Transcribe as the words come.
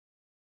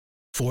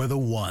For the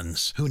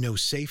ones who know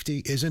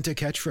safety isn't a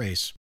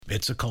catchphrase,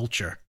 it's a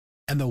culture.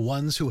 And the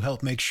ones who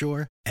help make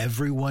sure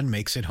everyone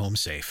makes it home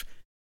safe.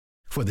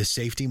 For the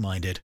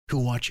safety-minded who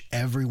watch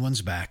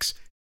everyone's backs,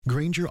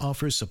 Grainger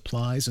offers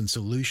supplies and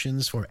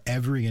solutions for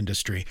every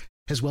industry,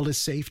 as well as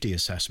safety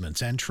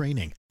assessments and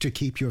training to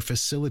keep your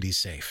facilities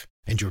safe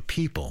and your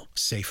people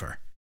safer.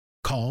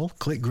 Call,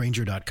 click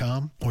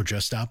Grainger.com, or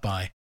just stop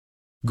by.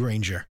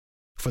 Grainger,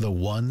 for the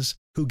ones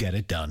who get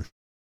it done.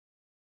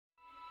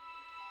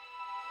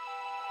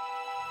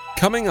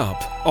 Coming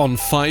up on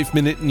 5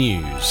 Minute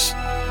News.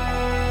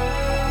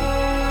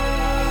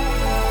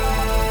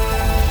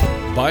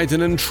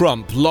 Biden and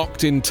Trump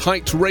locked in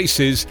tight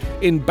races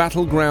in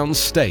battleground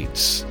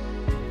states.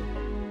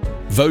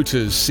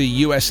 Voters see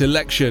US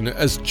election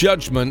as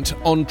judgment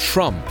on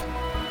Trump.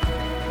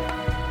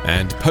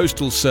 And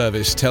Postal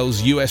Service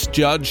tells US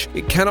judge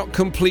it cannot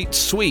complete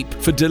sweep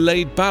for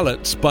delayed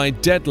ballots by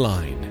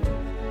deadline.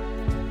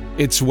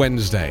 It's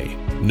Wednesday,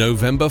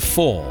 November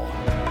 4.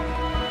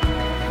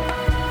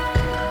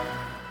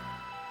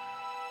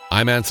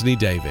 I'm Anthony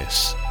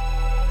Davis.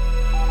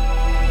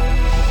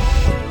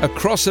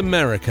 Across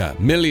America,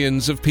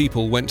 millions of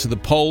people went to the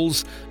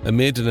polls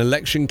amid an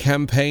election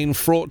campaign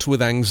fraught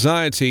with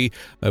anxiety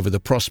over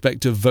the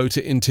prospect of voter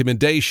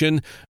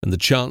intimidation and the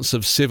chance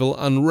of civil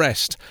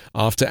unrest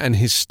after an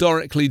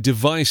historically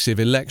divisive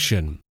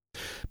election.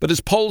 But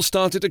as polls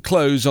started to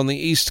close on the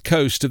east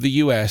coast of the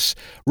US,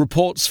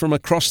 reports from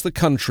across the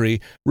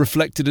country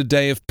reflected a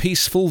day of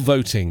peaceful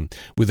voting,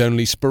 with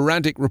only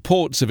sporadic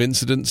reports of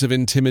incidents of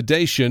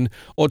intimidation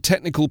or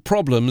technical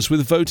problems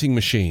with voting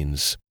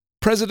machines.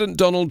 President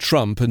Donald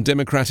Trump and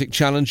Democratic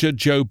challenger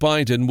Joe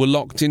Biden were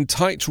locked in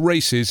tight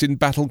races in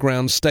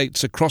battleground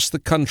states across the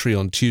country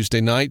on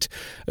Tuesday night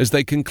as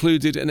they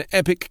concluded an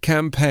epic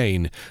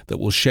campaign that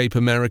will shape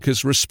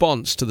America's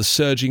response to the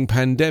surging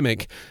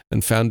pandemic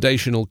and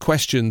foundational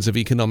questions of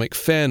economic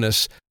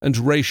fairness and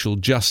racial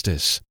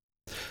justice.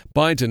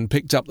 Biden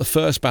picked up the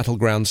first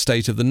battleground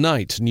state of the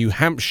night, New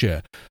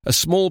Hampshire, a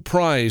small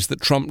prize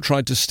that Trump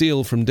tried to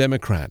steal from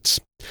Democrats.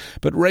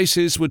 But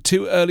races were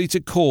too early to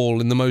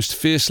call in the most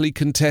fiercely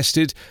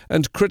contested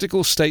and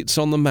critical states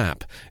on the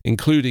map,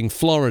 including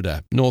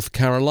Florida, North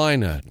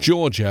Carolina,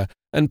 Georgia,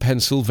 and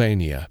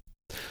Pennsylvania.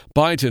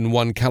 Biden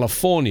won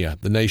California,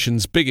 the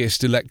nation's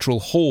biggest electoral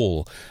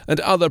haul, and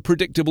other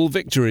predictable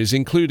victories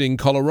including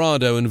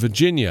Colorado and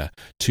Virginia,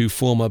 two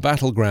former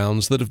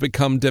battlegrounds that have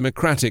become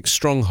Democratic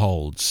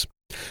strongholds.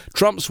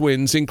 Trump's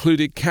wins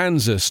included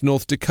Kansas,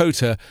 North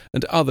Dakota,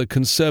 and other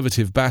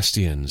conservative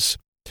bastions.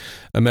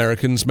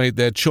 Americans made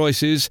their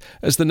choices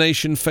as the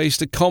nation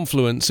faced a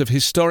confluence of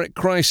historic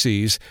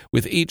crises,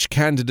 with each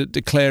candidate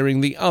declaring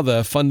the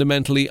other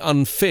fundamentally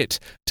unfit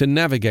to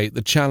navigate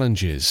the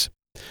challenges.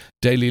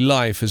 Daily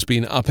life has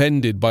been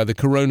upended by the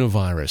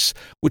coronavirus,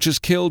 which has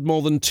killed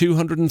more than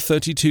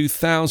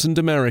 232,000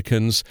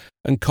 Americans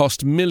and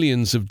cost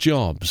millions of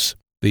jobs.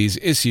 These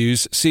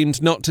issues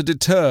seemed not to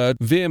deter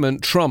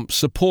vehement Trump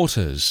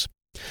supporters.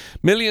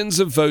 Millions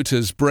of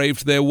voters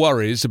braved their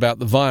worries about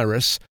the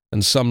virus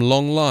and some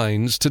long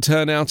lines to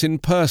turn out in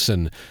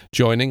person,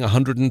 joining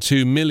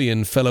 102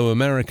 million fellow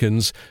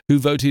Americans who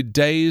voted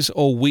days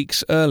or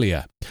weeks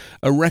earlier,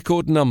 a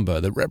record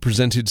number that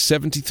represented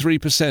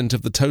 73%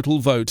 of the total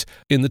vote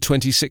in the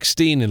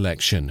 2016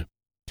 election.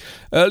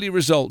 Early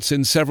results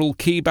in several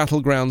key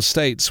battleground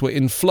states were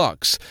in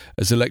flux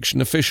as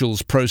election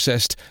officials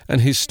processed an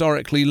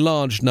historically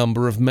large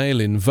number of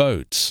mail-in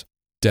votes.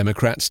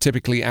 Democrats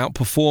typically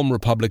outperform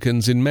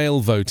Republicans in mail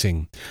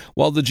voting,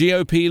 while the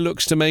GOP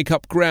looks to make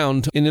up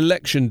ground in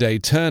Election Day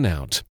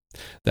turnout.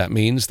 That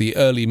means the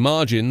early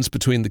margins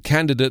between the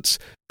candidates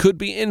could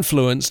be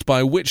influenced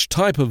by which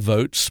type of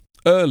votes,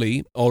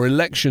 early or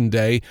Election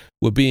Day,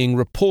 were being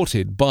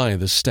reported by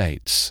the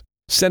states.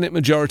 Senate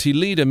Majority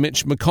Leader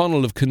Mitch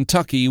McConnell of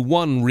Kentucky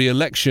won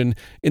re-election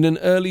in an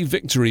early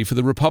victory for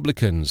the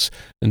Republicans,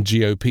 and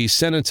GOP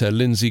Senator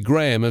Lindsey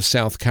Graham of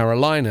South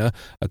Carolina,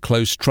 a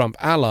close Trump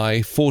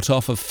ally, fought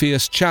off a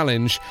fierce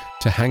challenge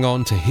to hang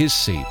on to his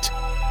seat.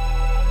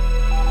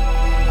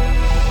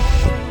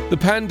 The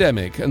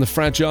pandemic and the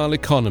fragile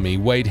economy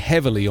weighed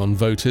heavily on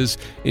voters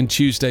in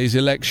Tuesday's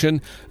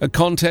election, a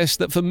contest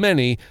that for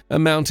many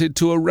amounted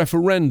to a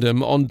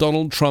referendum on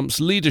Donald Trump's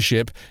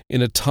leadership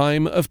in a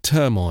time of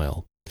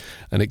turmoil.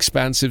 An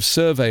expansive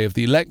survey of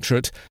the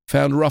electorate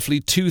found roughly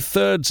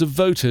two-thirds of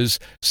voters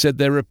said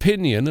their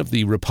opinion of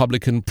the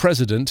Republican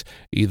president,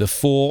 either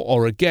for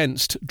or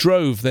against,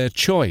 drove their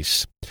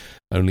choice.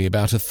 Only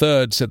about a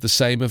third said the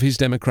same of his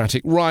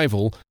Democratic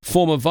rival,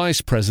 former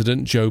Vice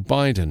President Joe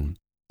Biden.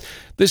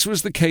 This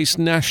was the case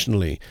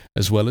nationally,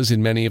 as well as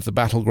in many of the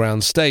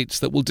battleground states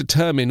that will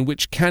determine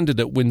which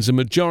candidate wins a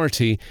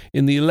majority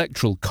in the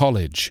Electoral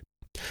College.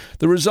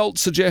 The results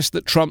suggest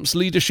that Trump's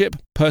leadership,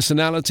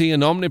 personality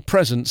and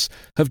omnipresence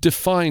have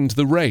defined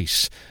the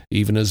race,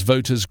 even as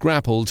voters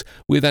grappled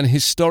with an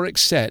historic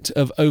set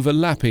of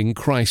overlapping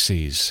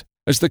crises.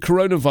 As the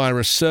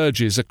coronavirus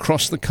surges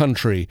across the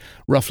country,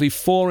 roughly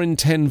 4 in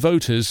 10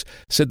 voters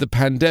said the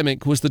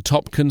pandemic was the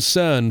top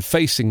concern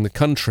facing the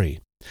country.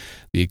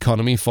 The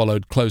economy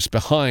followed close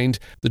behind,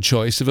 the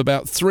choice of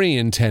about 3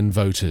 in 10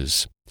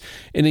 voters.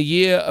 In a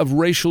year of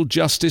racial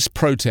justice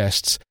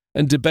protests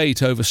and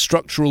debate over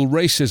structural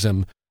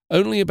racism,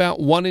 only about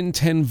 1 in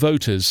 10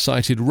 voters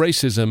cited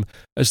racism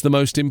as the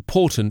most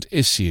important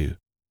issue.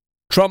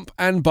 Trump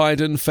and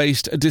Biden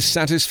faced a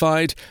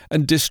dissatisfied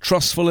and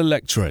distrustful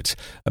electorate.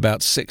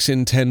 About 6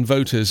 in 10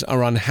 voters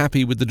are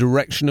unhappy with the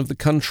direction of the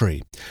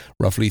country.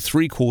 Roughly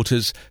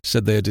 3/4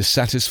 said they are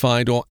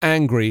dissatisfied or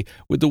angry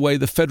with the way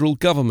the federal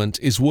government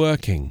is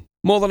working.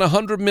 More than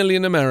 100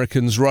 million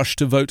Americans rushed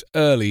to vote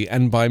early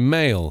and by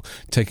mail,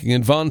 taking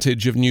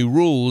advantage of new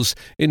rules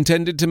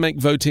intended to make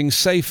voting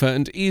safer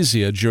and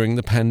easier during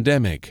the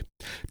pandemic.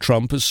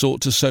 Trump has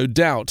sought to sow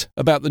doubt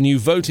about the new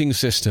voting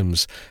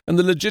systems and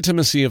the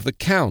legitimacy of the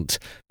count,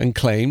 and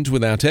claimed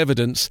without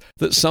evidence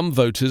that some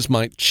voters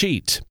might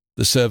cheat.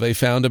 The survey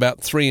found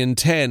about 3 in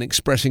 10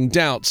 expressing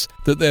doubts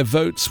that their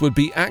votes would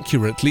be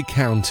accurately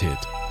counted.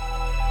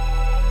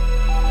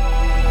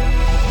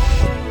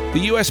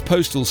 The U.S.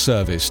 Postal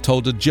Service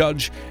told a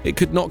judge it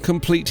could not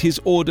complete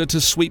his order to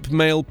sweep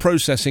mail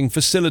processing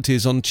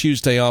facilities on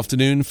Tuesday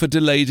afternoon for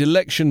delayed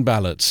election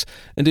ballots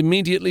and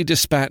immediately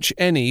dispatch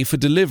any for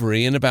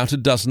delivery in about a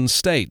dozen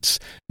states,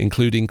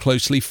 including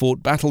closely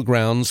fought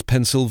battlegrounds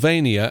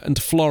Pennsylvania and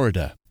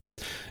Florida.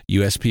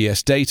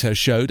 USPS data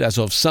showed, as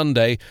of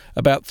Sunday,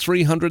 about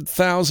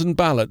 300,000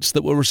 ballots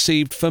that were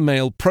received for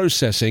mail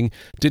processing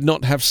did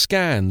not have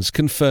scans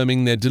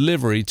confirming their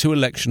delivery to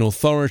election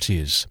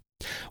authorities.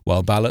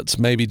 While ballots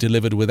may be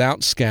delivered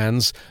without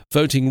scans,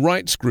 voting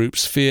rights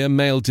groups fear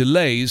mail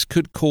delays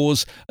could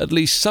cause at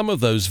least some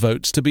of those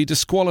votes to be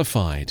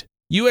disqualified.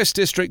 U.S.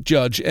 District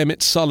Judge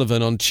Emmett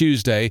Sullivan on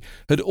Tuesday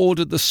had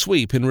ordered the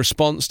sweep in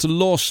response to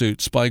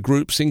lawsuits by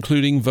groups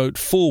including Vote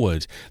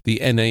Forward, the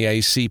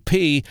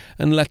NAACP,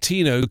 and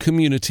Latino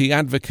community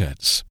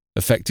advocates.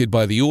 Affected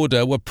by the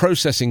order were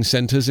processing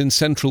centers in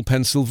central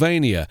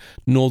Pennsylvania,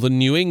 northern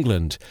New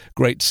England,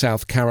 Great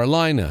South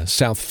Carolina,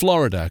 South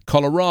Florida,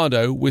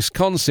 Colorado,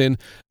 Wisconsin,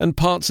 and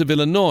parts of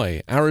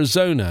Illinois,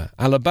 Arizona,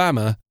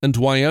 Alabama, and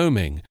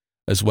Wyoming,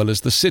 as well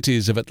as the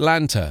cities of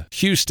Atlanta,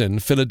 Houston,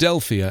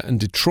 Philadelphia, and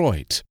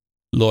Detroit.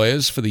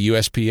 Lawyers for the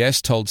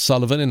USPS told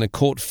Sullivan in a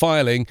court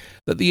filing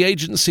that the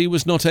agency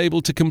was not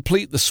able to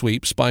complete the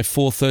sweeps by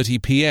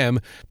 4:30 p.m.,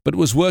 but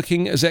was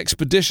working as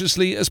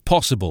expeditiously as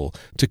possible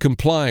to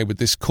comply with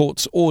this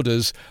court's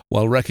orders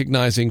while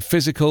recognizing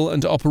physical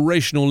and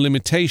operational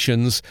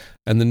limitations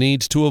and the need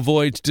to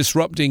avoid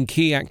disrupting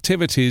key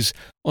activities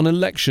on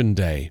Election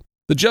Day.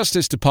 The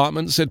Justice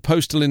Department said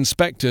postal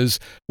inspectors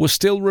were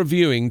still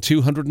reviewing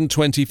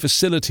 220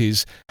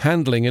 facilities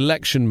handling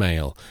election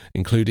mail,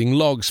 including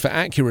logs for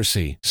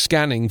accuracy,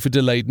 scanning for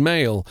delayed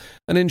mail,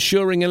 and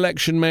ensuring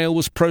election mail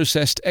was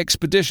processed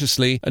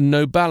expeditiously and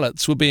no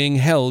ballots were being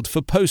held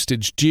for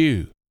postage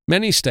due.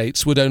 Many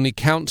states would only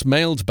count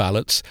mailed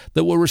ballots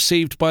that were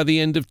received by the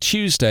end of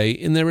Tuesday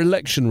in their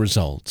election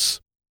results.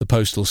 The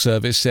Postal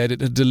Service said it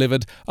had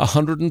delivered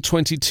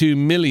 122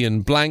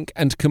 million blank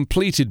and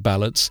completed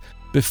ballots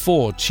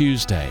before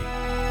Tuesday.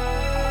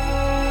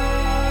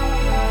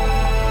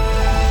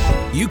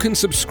 You can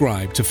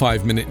subscribe to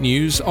 5 Minute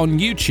News on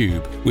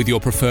YouTube with your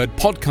preferred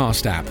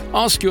podcast app.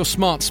 Ask your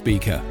smart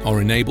speaker or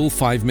enable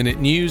 5 Minute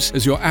News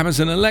as your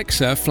Amazon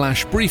Alexa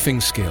flash briefing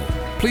skill.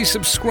 Please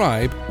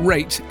subscribe,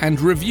 rate and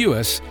review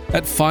us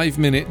at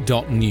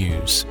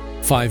 5minute.news.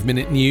 5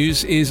 Minute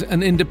News is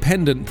an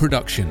independent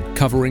production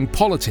covering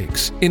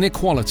politics,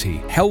 inequality,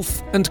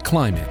 health and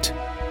climate,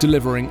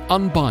 delivering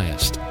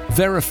unbiased,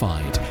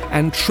 verified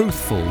and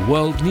truthful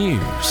world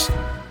news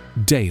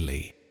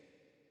daily.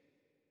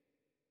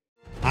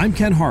 I'm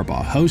Ken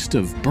Harbaugh, host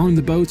of Burn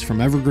the Boats from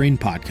Evergreen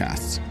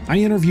Podcasts. I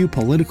interview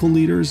political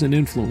leaders and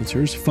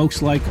influencers,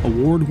 folks like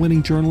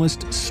award-winning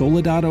journalist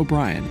Soledad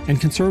O'Brien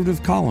and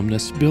conservative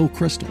columnist Bill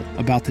Kristol,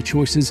 about the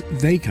choices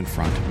they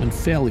confront when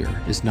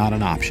failure is not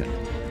an option.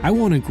 I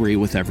won't agree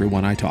with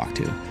everyone I talk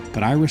to,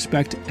 but I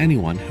respect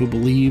anyone who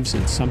believes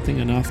in something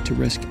enough to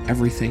risk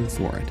everything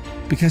for it.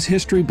 Because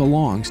history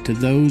belongs to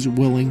those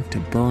willing to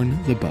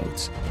burn the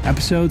boats.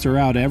 Episodes are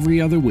out every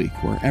other week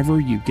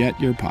wherever you get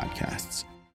your podcasts.